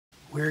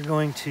We're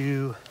going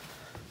to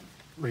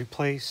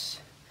replace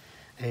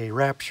a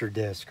Rupture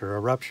disc, or a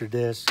Rupture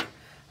disc,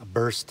 a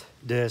burst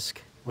disc,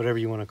 whatever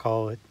you want to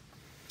call it.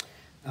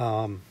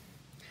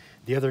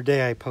 The other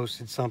day I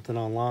posted something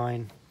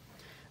online.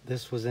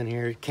 This was in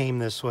here. It came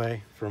this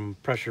way from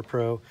Pressure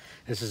Pro.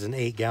 This is an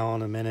 8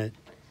 gallon a minute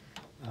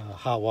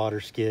hot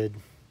water skid.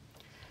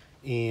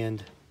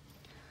 And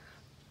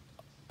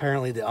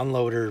apparently the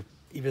unloader,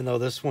 even though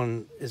this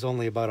one is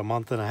only about a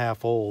month and a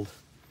half old,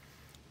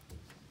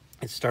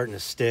 it's starting to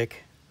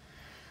stick.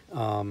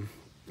 At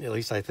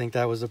least I think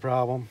that was the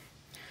problem.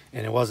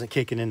 And it wasn't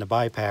kicking into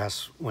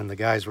bypass when the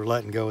guys were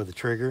letting go of the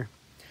trigger.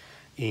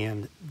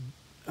 And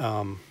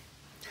I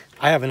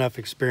have enough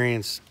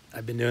experience.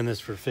 I've been doing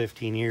this for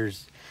 15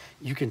 years.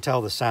 You can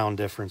tell the sound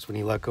difference when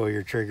you let go of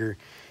your trigger.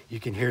 You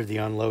can hear the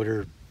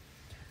unloader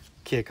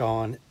kick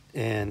on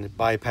and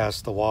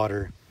bypass the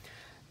water.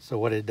 So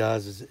what it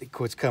does is it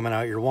quits coming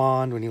out your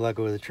wand when you let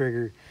go of the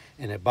trigger,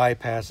 and it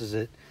bypasses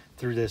it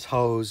through this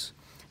hose,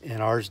 and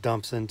ours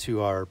dumps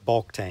into our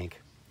bulk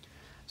tank.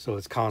 So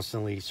it's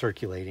constantly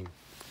circulating.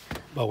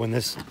 But when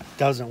this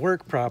doesn't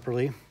work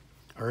properly,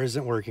 or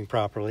isn't working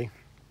properly,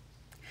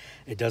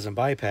 it doesn't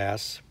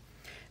bypass,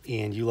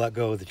 and you let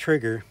go of the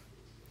trigger,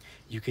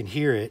 you can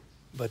hear it,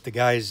 but the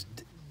guys,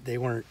 they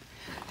weren't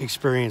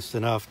experienced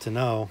enough to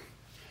know,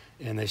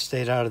 and they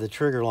stayed out of the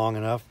trigger long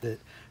enough that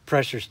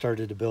pressure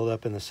started to build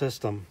up in the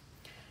system,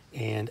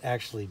 and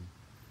actually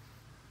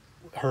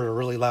heard a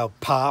really loud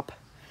pop,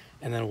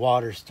 and then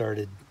water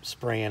started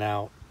spraying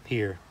out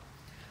here.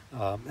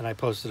 And I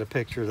posted a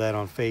picture of that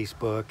on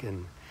Facebook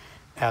and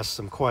asked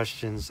some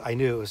questions. I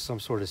knew it was some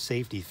sort of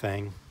safety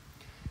thing.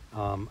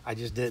 I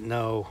just didn't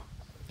know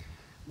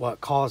what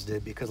caused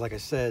it, because like I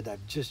said,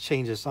 I've just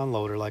changed this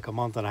unloader like a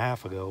month and a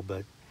half ago,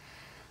 but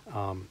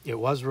it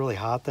was really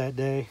hot that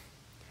day.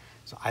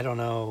 So I don't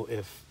know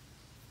if,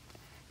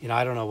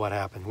 I don't know what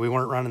happened. We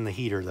weren't running the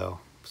heater though,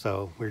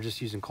 so we were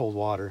just using cold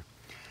water.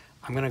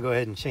 I'm gonna go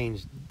ahead and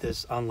change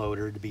this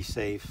unloader to be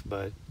safe,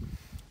 but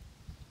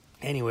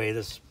anyway,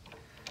 this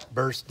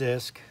burst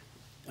disc,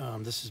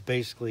 this is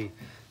basically,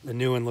 the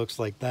new one looks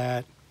like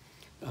that.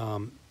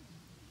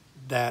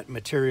 That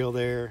material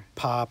there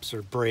pops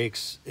or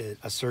breaks at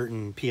a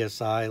certain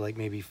PSI, like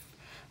maybe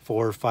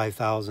 4,000 or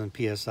 5,000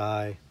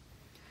 PSI,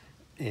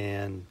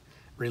 and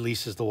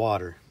releases the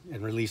water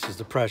and releases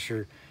the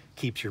pressure,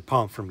 keeps your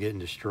pump from getting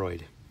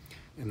destroyed.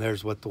 And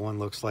there's what the one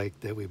looks like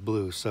that we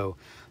blew. So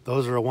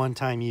those are a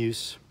one-time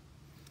use.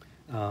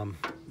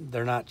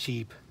 They're not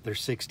cheap. They're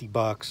 60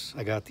 bucks.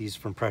 I got these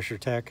from Pressure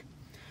Tech,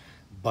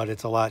 but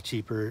it's a lot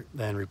cheaper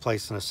than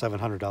replacing a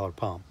 $700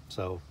 pump.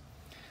 So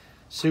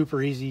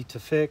super easy to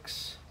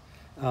fix.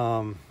 It's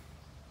a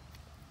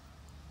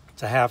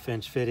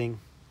 1/2-inch fitting.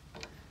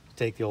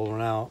 Take the old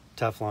one out,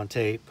 Teflon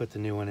tape, put the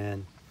new one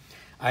in.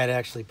 I had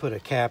actually put a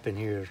cap in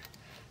here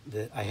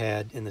that I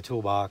had in the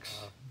toolbox.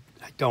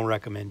 I don't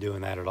recommend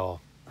doing that at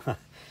all.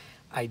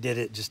 I did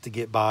it just to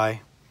get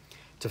by,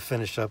 to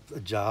finish up a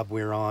job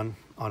we were on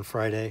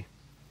Friday.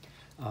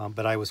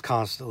 But I was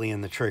constantly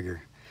in the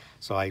trigger.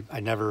 So I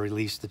never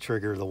released the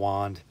trigger of the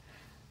wand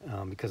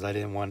because I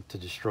didn't want to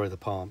destroy the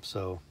pump.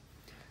 So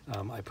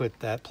I put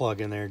that plug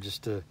in there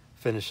just to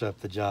finish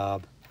up the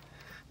job,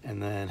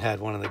 and then had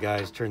one of the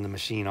guys turn the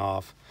machine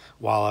off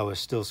while I was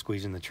still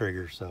squeezing the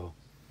trigger. So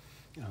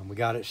we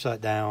got it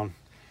shut down,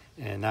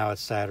 and now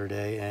it's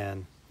Saturday,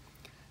 and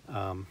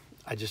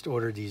I just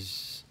ordered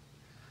these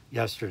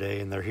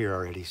yesterday and they're here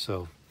already.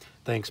 So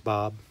thanks,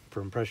 Bob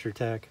from Pressure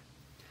Tech.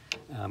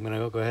 I'm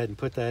gonna go ahead and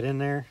put that in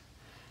there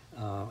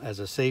as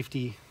a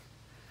safety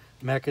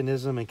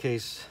mechanism in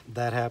case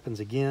that happens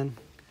again.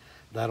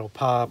 That'll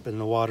pop and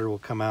the water will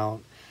come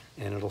out,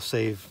 and it'll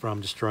save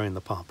from destroying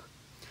the pump.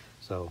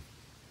 So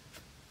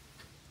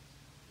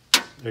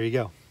there you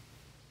go.